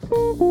Hi,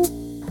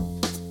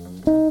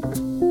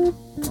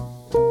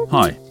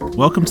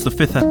 welcome to the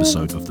 5th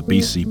episode of the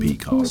BCP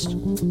Cast.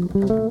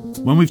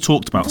 When we've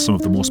talked about some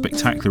of the more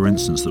spectacular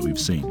incidents that we've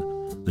seen,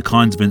 the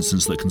kinds of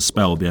incidents that can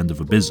spell the end of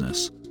a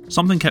business,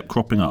 something kept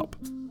cropping up.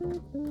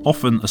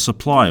 Often a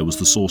supplier was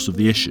the source of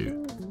the issue.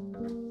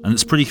 And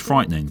it's pretty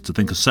frightening to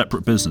think a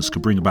separate business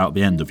could bring about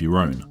the end of your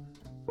own.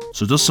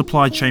 So does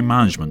supply chain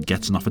management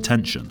get enough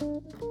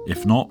attention?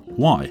 If not,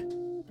 why?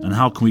 And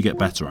how can we get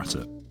better at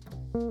it?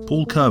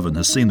 Paul Kerven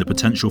has seen the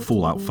potential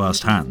fallout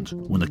firsthand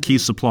when a key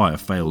supplier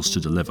fails to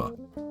deliver.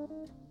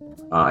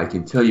 I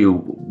can tell you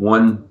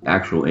one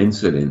actual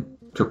incident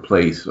took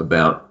place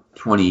about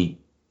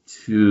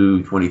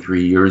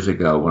 23 years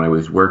ago when I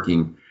was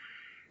working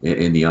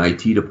in the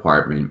IT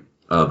department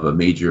of a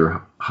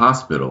major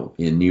hospital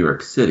in New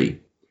York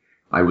City.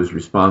 I was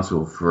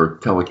responsible for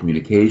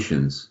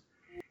telecommunications.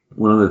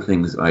 One of the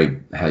things I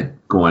had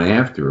gone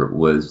after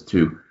was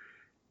to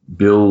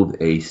build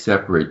a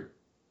separate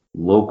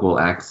local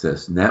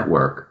access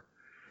network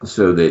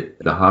so that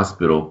the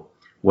hospital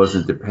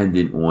wasn't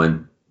dependent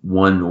on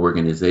one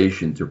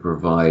organization to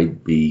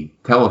provide the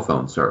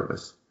telephone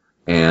service.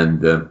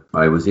 And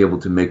I was able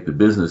to make the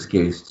business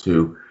case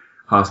to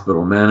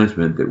hospital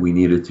management that we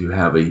needed to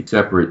have a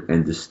separate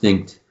and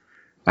distinct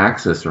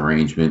access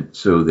arrangement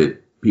so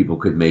that people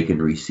could make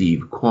and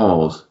receive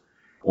calls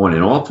on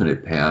an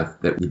alternate path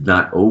that did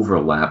not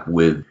overlap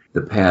with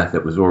the path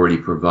that was already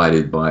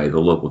provided by the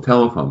local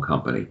telephone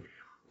company.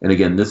 And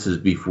again, this is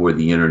before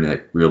the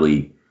internet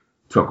really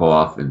took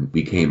off and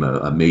became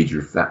a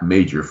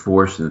major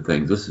force in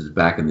things. This is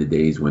back in the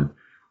days when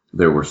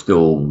there were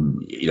still,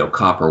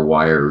 copper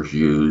wires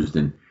used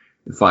and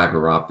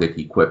fiber optic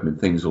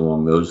equipment, things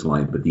along those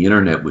lines. But the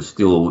internet was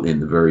still in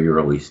the very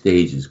early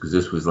stages because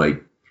this would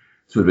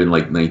have been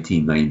like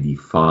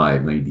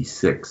 1995,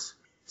 96.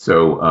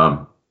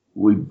 So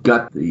we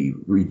got the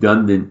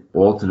redundant,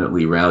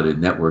 alternately routed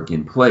network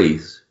in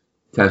place,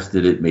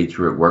 tested it, made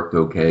sure it worked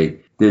okay.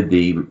 Did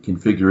the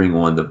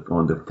configuring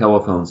on the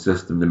telephone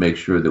system to make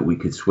sure that we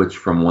could switch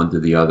from one to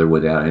the other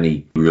without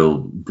any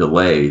real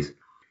delays.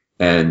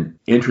 And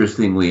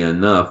interestingly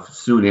enough,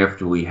 soon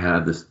after we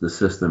had the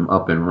system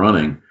up and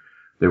running,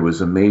 there was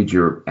a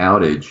major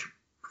outage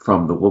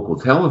from the local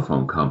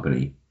telephone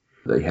company.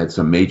 They had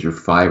some major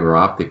fiber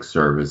optic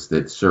service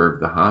that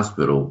served the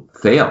hospital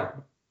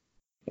fail.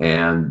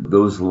 And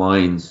those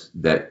lines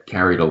that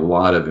carried a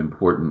lot of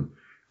important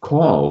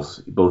calls,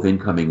 both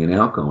incoming and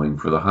outgoing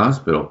for the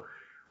hospital,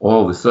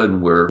 all of a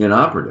sudden were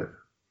inoperative.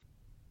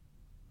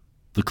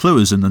 The clue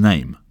is in the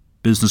name,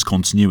 business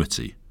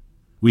continuity.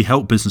 We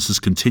help businesses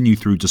continue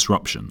through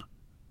disruption.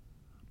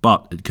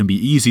 But it can be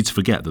easy to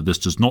forget that this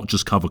does not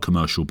just cover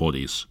commercial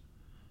bodies.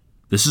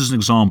 This is an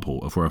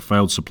example of where a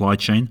failed supply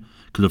chain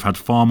could have had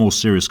far more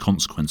serious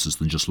consequences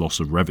than just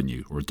loss of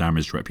revenue or a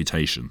damaged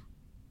reputation.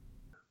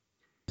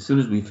 As soon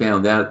as we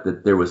found out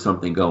that there was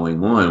something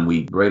going on,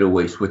 we right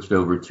away switched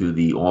over to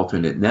the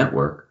alternate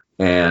network.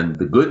 And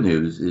the good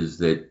news is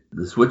that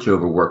the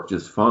switchover worked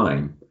just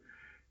fine,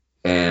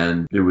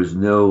 and there was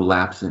no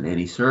lapse in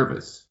any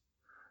service.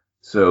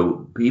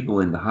 So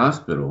people in the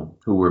hospital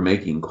who were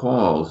making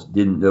calls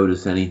didn't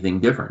notice anything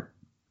different.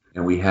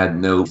 And we had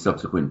no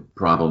subsequent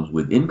problems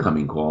with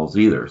incoming calls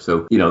either.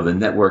 So, the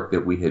network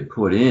that we had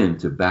put in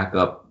to back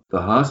up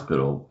the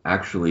hospital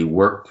actually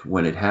worked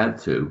when it had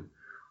to.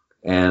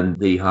 And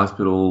the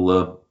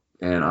hospital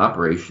and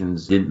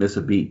operations didn't miss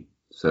a beat.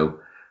 So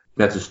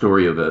that's a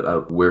story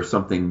of where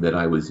something that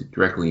I was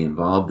directly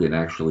involved in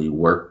actually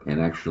worked and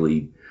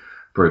actually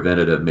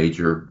prevented a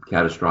major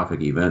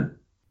catastrophic event.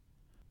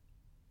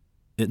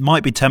 It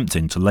might be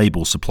tempting to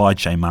label supply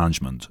chain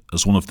management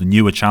as one of the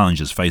newer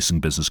challenges facing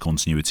business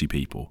continuity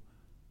people.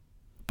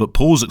 But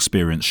Paul's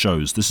experience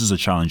shows this is a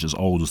challenge as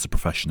old as the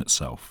profession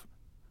itself.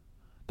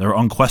 There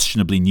are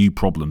unquestionably new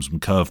problems and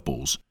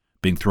curveballs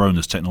being thrown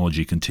as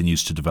technology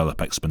continues to develop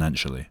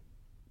exponentially.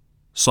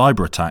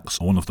 Cyber attacks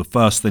are one of the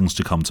first things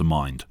to come to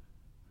mind.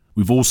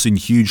 We've all seen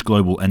huge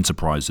global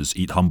enterprises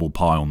eat humble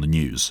pie on the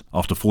news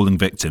after falling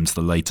victim to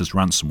the latest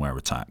ransomware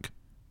attack.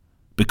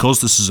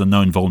 Because this is a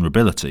known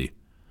vulnerability,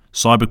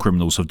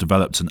 cybercriminals have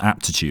developed an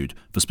aptitude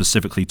for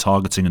specifically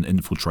targeting and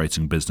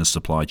infiltrating business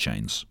supply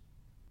chains.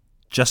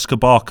 Jessica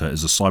Barker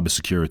is a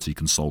cybersecurity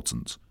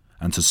consultant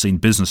and has seen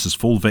businesses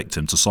fall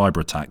victim to cyber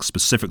attacks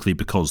specifically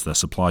because their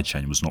supply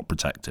chain was not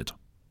protected.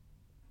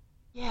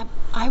 Yeah,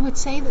 I would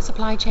say that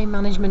supply chain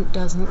management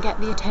doesn't get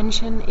the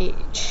attention it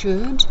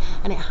should,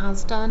 and it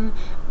has done,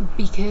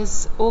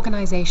 because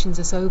organizations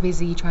are so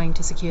busy trying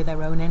to secure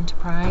their own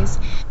enterprise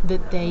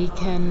that they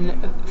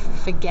can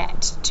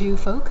forget to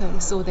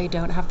focus, or they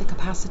don't have the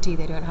capacity,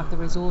 they don't have the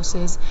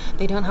resources,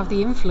 they don't have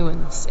the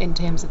influence in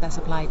terms of their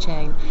supply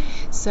chain.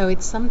 So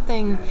it's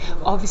something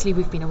obviously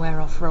we've been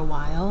aware of for a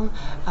while.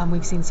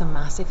 We've seen some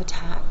massive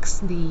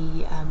attacks.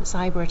 The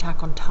cyber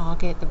attack on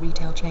Target, the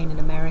retail chain in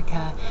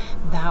America,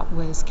 that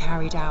was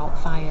carried out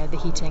via the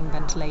heating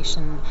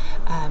ventilation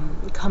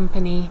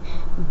company.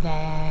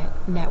 Their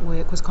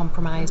network was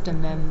compromised,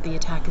 and then the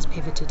attackers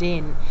pivoted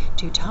in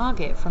to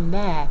target from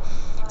there.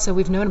 So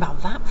we've known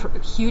about that, for a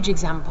huge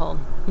example,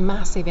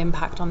 massive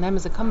impact on them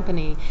as a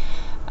company.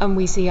 And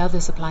we see other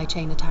supply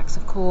chain attacks,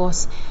 of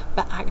course,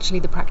 but actually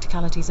the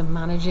practicalities of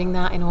managing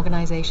that in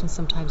organizations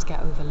sometimes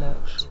get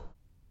overlooked.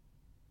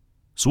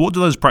 So what do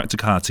those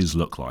practicalities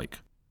look like?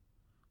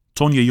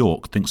 Tonya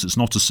York thinks it's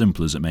not as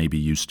simple as it maybe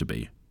used to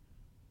be.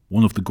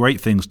 One of the great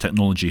things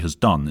technology has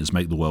done is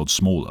make the world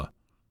smaller,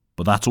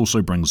 but that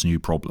also brings new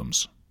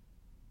problems.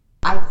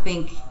 I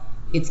think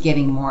it's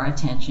getting more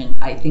attention.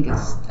 I think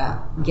it's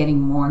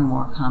getting more and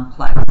more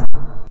complex.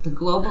 The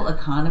global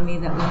economy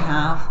that we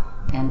have,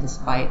 and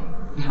despite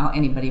how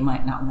anybody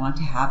might not want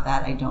to have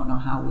that, I don't know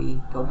how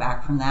we go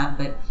back from that,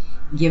 but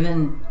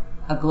given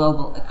a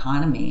global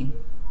economy,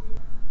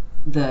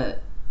 the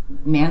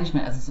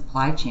management of the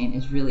supply chain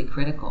is really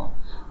critical.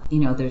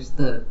 There's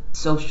the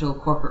social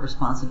corporate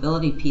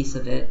responsibility piece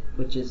of it,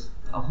 which is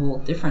a whole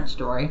different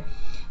story,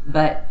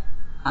 but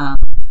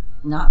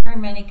not very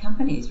many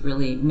companies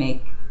really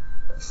make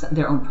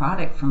their own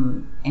product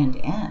from end to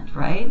end,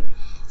 right?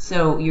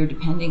 So you're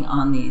depending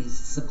on these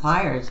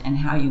suppliers and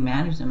how you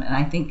manage them. And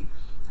I think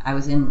I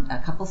was in a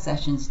couple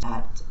sessions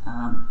at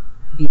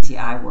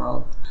BCI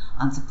World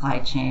on supply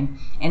chain,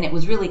 and it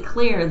was really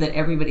clear that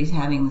everybody's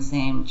having the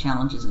same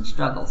challenges and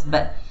struggles.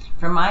 But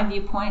from my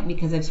viewpoint,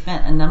 because I've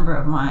spent a number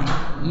of my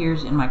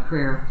years in my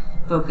career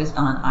focused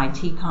on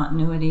IT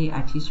continuity,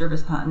 IT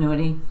service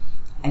continuity,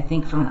 I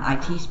think from an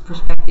IT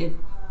perspective,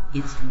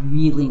 it's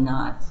really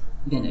not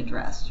been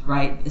addressed,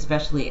 right?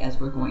 Especially as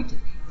we're going to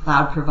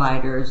cloud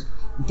providers,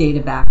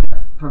 data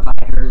backup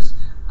providers.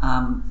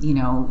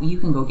 You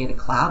can go get a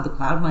cloud. The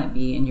cloud might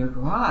be in your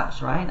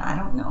garage, right? I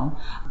don't know.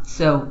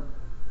 So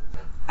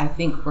I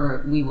think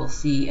we will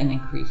see an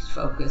increased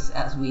focus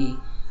as we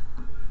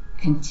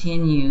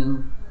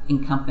continue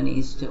in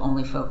companies to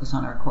only focus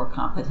on our core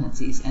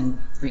competencies and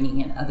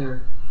bringing in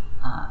other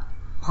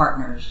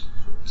partners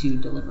to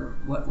deliver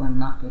what we're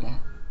not good at.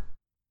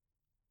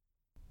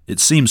 It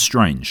seems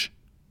strange.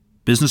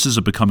 Businesses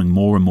are becoming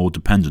more and more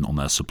dependent on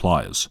their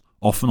suppliers,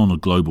 often on a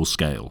global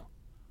scale.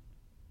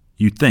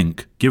 You'd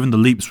think, given the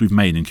leaps we've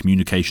made in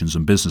communications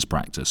and business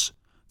practice,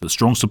 that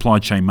strong supply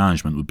chain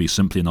management would be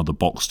simply another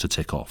box to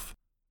tick off.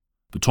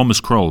 But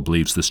Thomas Kroll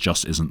believes this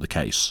just isn't the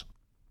case.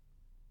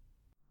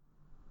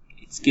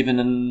 It's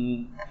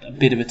given a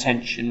bit of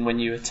attention when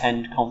you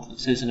attend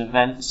conferences and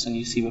events and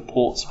you see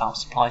reports about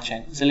supply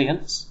chain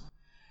resilience.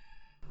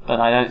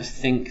 But I don't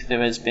think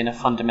there has been a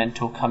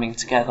fundamental coming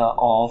together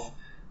of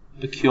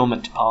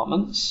procurement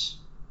departments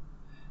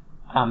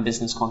and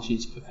business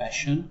continuity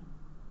profession,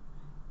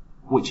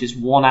 which is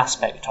one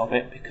aspect of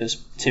it, because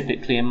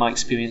typically in my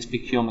experience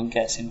procurement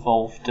gets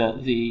involved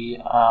at the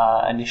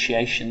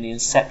initiation, the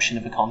inception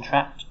of a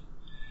contract,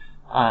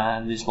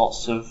 and there's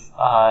lots of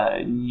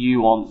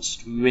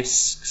nuanced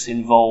risks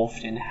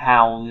involved in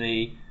how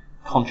the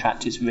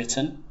contract is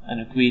written and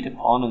agreed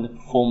upon and the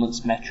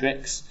performance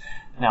metrics.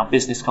 Now,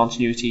 business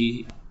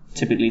continuity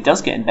typically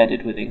does get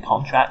embedded within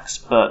contracts,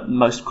 but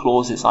most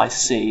clauses I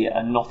see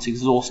are not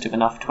exhaustive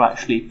enough to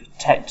actually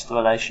protect the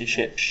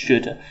relationship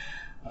should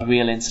a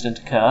real incident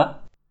occur.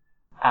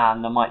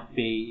 And there might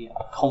be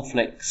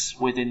conflicts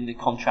within the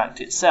contract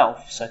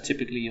itself. So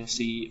typically you'll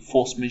see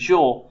force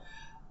majeure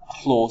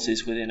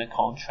clauses within a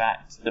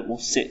contract that will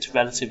sit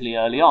relatively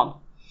early on,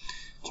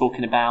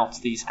 talking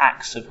about these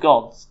acts of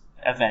God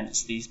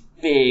events, these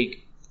big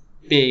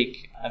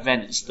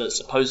events that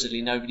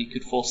supposedly nobody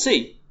could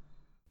foresee.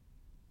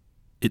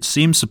 It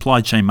seems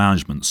supply chain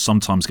management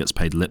sometimes gets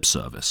paid lip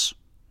service.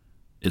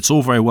 It's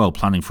all very well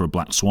planning for a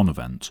black swan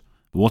event,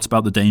 but what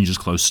about the dangers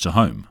closer to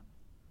home?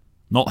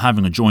 Not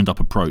having a joined-up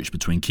approach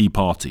between key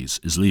parties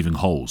is leaving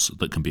holes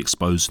that can be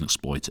exposed and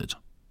exploited.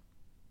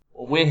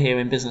 What we're here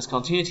in business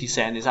continuity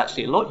saying is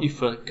actually a lot you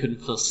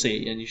couldn't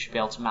foresee and you should be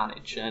able to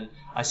manage. And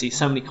I see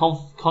so many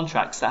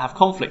contracts that have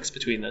conflicts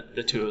between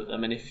the two of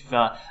them. And if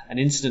an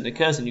incident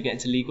occurs and you get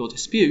into legal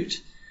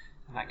dispute,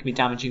 that can be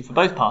damaging for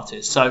both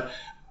parties. So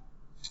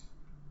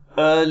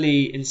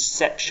early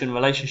inception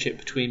relationship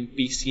between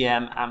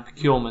BCM and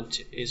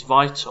procurement is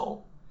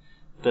vital.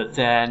 But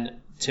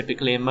then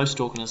typically in most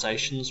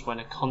organisations, when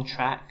a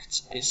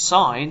contract is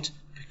signed,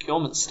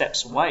 procurement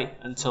steps away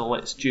until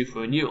it's due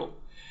for renewal.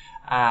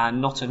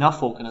 And not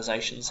enough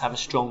organisations have a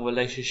strong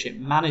relationship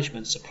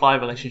management, supply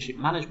relationship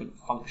management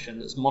function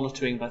that's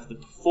monitoring both the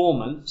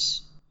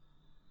performance.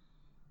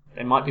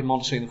 They might be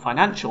monitoring the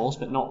financials,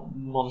 but not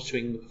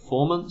monitoring the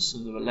performance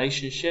and the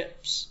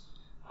relationships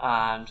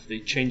and the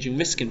changing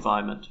risk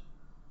environment.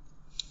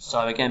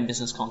 So again,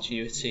 business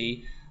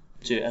continuity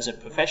as a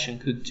profession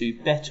could do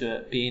better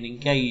at being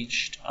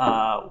engaged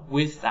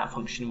with that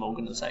functioning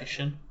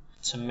organisation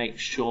to make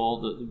sure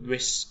that the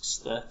risks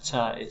that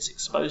it's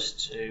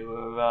exposed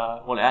to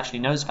are what it actually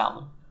knows about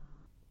them.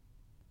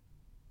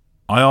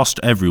 I asked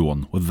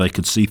everyone whether they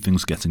could see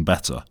things getting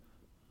better.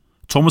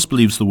 Thomas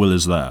believes the will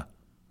is there,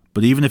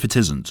 but even if it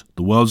isn't,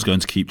 the world's going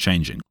to keep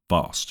changing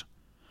fast.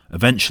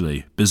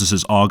 Eventually,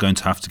 businesses are going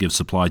to have to give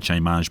supply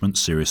chain management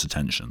serious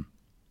attention.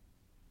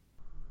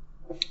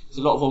 There's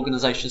a lot of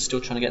organisations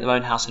still trying to get their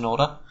own house in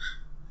order.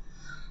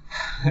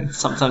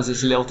 Sometimes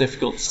it's a little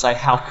difficult to say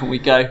how can we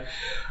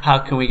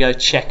go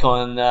check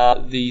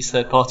on these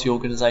third-party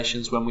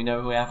organisations when we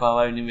know we have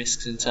our own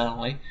risks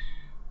internally.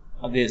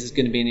 This is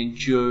going to be an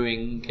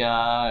enduring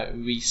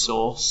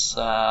resource,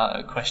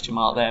 a question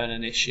mark there and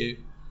an issue.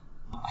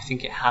 I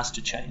think it has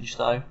to change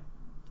though.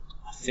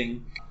 I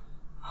think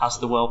as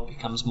the world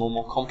becomes more and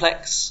more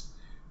complex,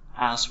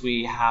 as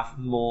we have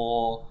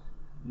more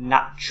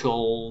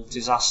natural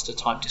disaster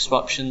type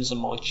disruptions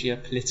and more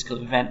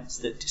geopolitical events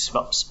that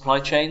disrupt supply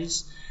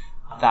chains,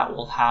 that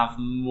will have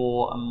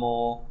more and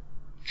more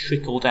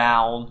trickle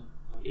down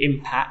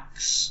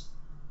impacts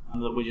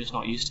that we're just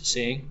not used to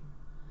seeing.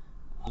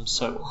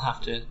 So it will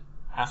have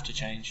to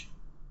change.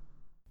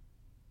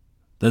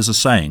 There's a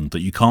saying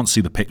that you can't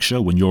see the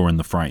picture when you're in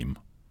the frame.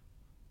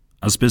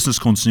 As business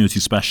continuity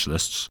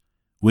specialists,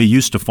 we're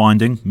used to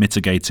finding,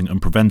 mitigating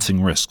and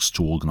preventing risks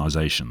to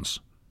organisations.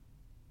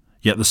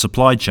 Yet the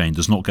supply chain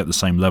does not get the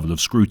same level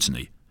of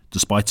scrutiny,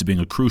 despite it being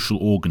a crucial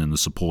organ in the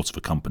support of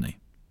a company.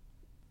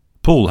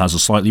 Paul has a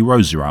slightly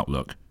rosier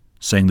outlook,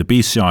 saying the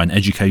BCI and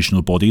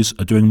educational bodies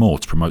are doing more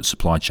to promote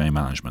supply chain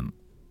management.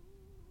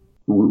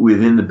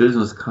 Within the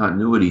business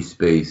continuity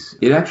space,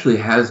 it actually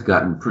has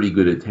gotten pretty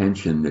good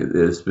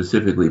attention,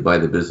 specifically by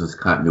the Business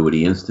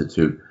Continuity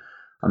Institute.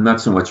 I'm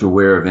not so much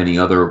aware of any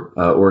other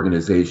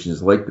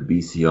organizations like the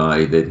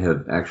BCI that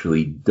have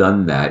actually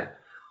done that.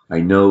 I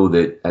know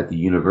that at the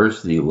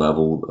university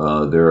level,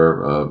 there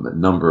are a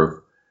number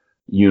of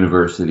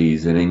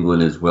universities in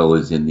England as well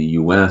as in the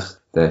US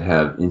that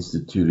have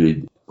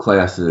instituted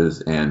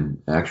classes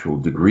and actual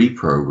degree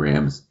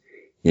programs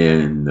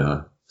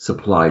in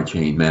supply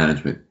chain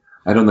management.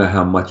 I don't know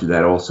how much of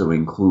that also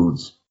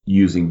includes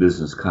using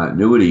business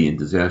continuity and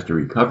disaster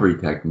recovery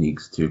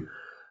techniques to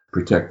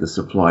protect the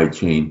supply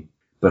chain,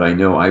 but I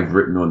know I've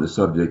written on the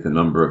subject a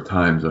number of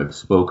times. I've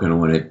spoken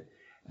on it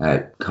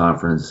at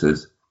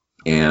conferences,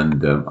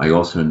 and I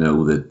also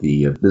know that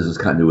the Business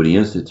Continuity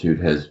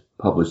Institute has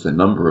published a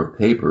number of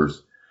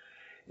papers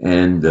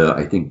and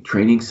I think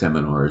training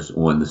seminars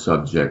on the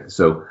subject.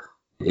 So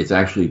it's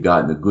actually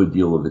gotten a good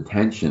deal of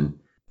attention,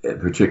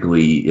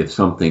 particularly if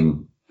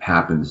something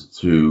happens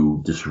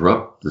to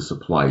disrupt the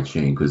supply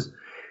chain. Because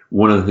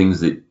one of the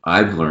things that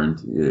I've learned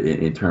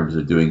in terms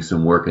of doing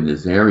some work in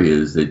this area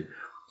is that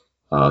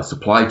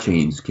supply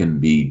chains can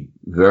be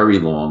very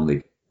long.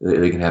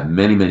 They can have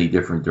many, many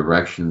different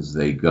directions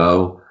they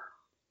go,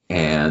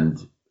 and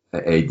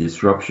a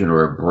disruption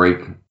or a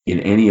break in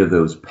any of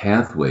those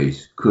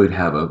pathways could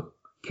have a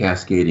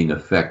cascading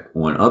effect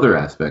on other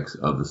aspects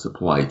of the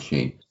supply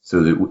chain.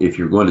 So that if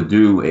you're going to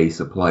do a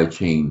supply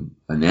chain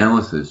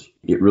analysis,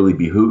 it really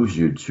behooves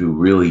you to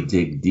really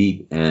dig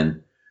deep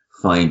and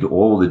find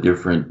all the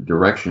different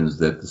directions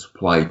that the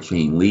supply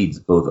chain leads,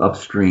 both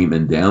upstream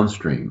and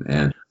downstream.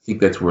 And I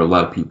think that's where a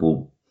lot of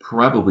people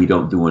probably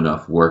don't do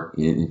enough work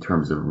in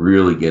terms of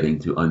really getting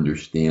to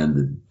understand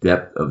the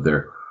depth of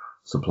their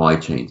supply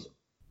chains.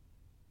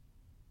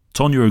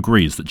 Tonya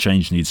agrees that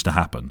change needs to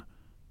happen.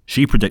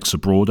 She predicts a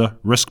broader,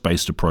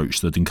 risk-based approach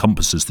that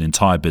encompasses the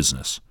entire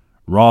business,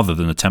 rather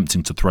than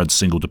attempting to thread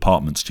single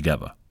departments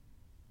together.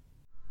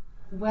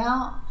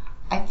 Well,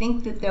 I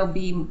think that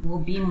we'll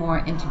be more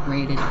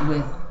integrated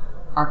with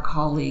our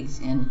colleagues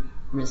in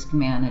risk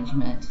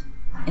management,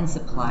 in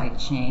supply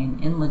chain,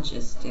 in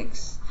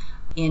logistics,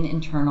 in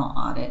internal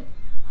audit,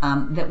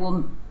 that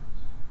will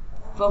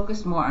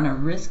focus more on a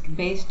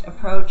risk-based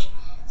approach.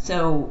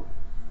 So,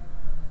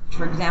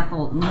 for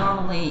example,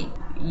 normally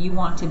you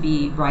want to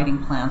be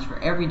writing plans for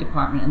every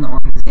department in the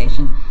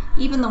organization,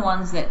 even the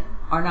ones that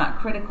are not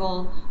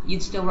critical.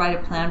 You'd still write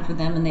a plan for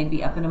them and they'd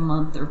be up in a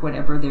month or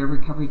whatever their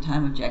recovery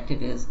time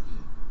objective is.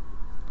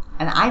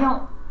 And I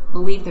don't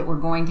believe that we're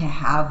going to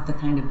have the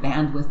kind of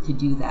bandwidth to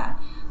do that.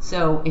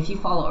 So if you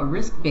follow a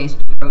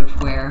risk-based approach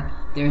where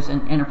there's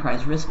an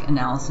enterprise risk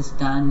analysis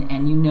done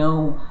and you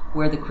know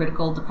where the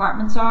critical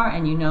departments are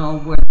and you know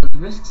where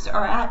those risks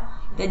are at,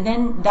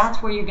 then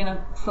that's where you're going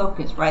to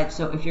focus, right?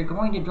 So if you're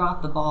going to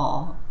drop the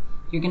ball,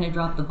 you're going to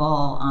drop the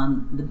ball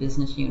on the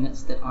business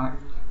units that aren't,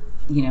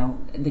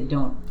 that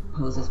don't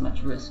pose as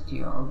much risk to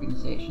your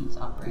organization's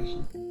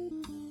operation.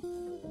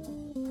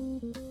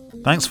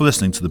 Thanks for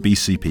listening to the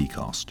BCP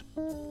cast.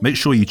 Make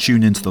sure you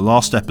tune into the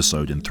last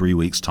episode in 3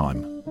 weeks'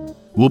 time.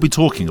 We'll be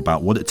talking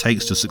about what it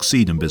takes to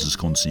succeed in business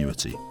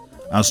continuity,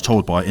 as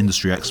told by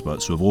industry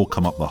experts who have all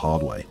come up the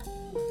hard way.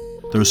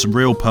 There are some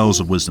real pearls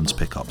of wisdom to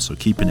pick up, so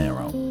keep an ear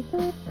out.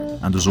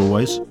 And as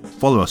always,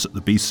 follow us at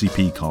the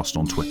BCP cast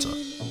on Twitter,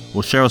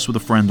 or share us with a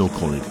friend or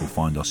colleague who'll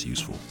find us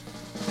useful.